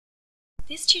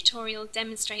This tutorial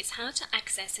demonstrates how to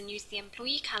access and use the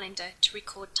employee calendar to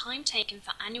record time taken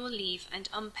for annual leave and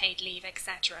unpaid leave,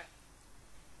 etc.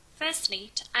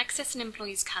 Firstly, to access an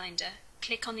employee's calendar,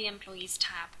 click on the Employees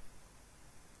tab.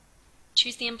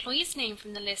 Choose the employee's name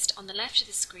from the list on the left of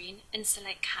the screen and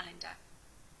select Calendar.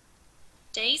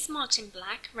 Days marked in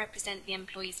black represent the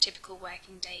employee's typical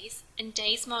working days, and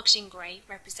days marked in grey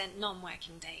represent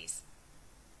non-working days.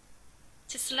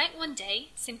 To select one day,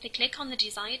 simply click on the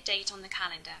desired date on the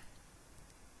calendar.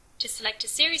 To select a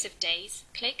series of days,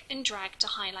 click and drag to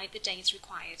highlight the days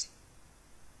required.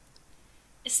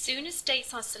 As soon as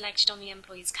dates are selected on the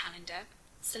employee's calendar,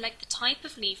 select the type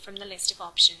of leave from the list of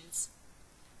options.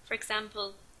 For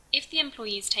example, if the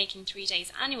employee is taking 3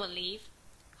 days annual leave,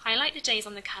 highlight the days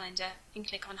on the calendar and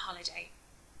click on Holiday.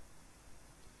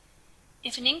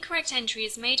 If an incorrect entry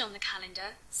is made on the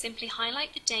calendar, simply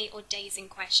highlight the day or days in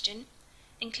question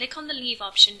and click on the leave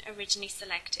option originally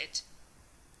selected.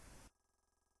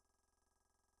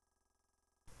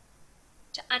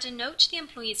 To add a note to the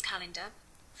employee's calendar,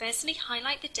 firstly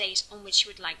highlight the date on which you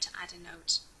would like to add a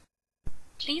note.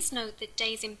 Please note that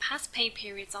days in past pay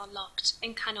periods are locked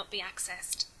and cannot be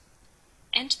accessed.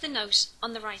 Enter the note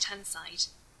on the right-hand side.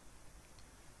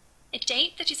 A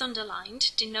date that is underlined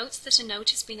denotes that a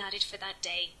note has been added for that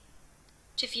day.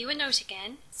 To view a note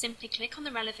again, simply click on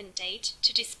the relevant date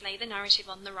to display the narrative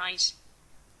on the right.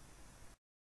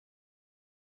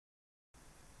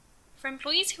 For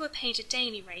employees who are paid a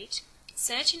daily rate,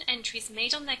 certain entries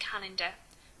made on their calendar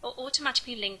are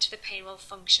automatically linked to the payroll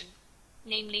function,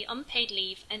 namely unpaid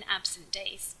leave and absent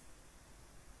days.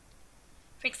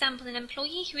 For example, an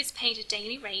employee who is paid a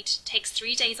daily rate takes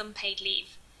 3 days unpaid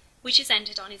leave, which is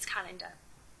entered on his calendar.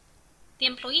 The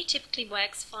employee typically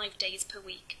works 5 days per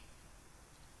week.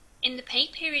 In the pay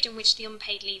period in which the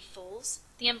unpaid leave falls,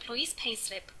 the employee's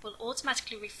payslip will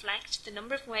automatically reflect the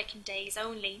number of working days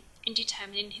only in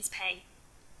determining his pay.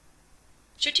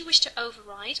 Should you wish to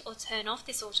override or turn off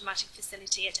this automatic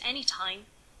facility at any time,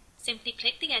 simply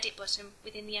click the Edit button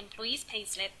within the employee's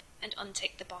payslip and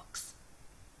untick the box.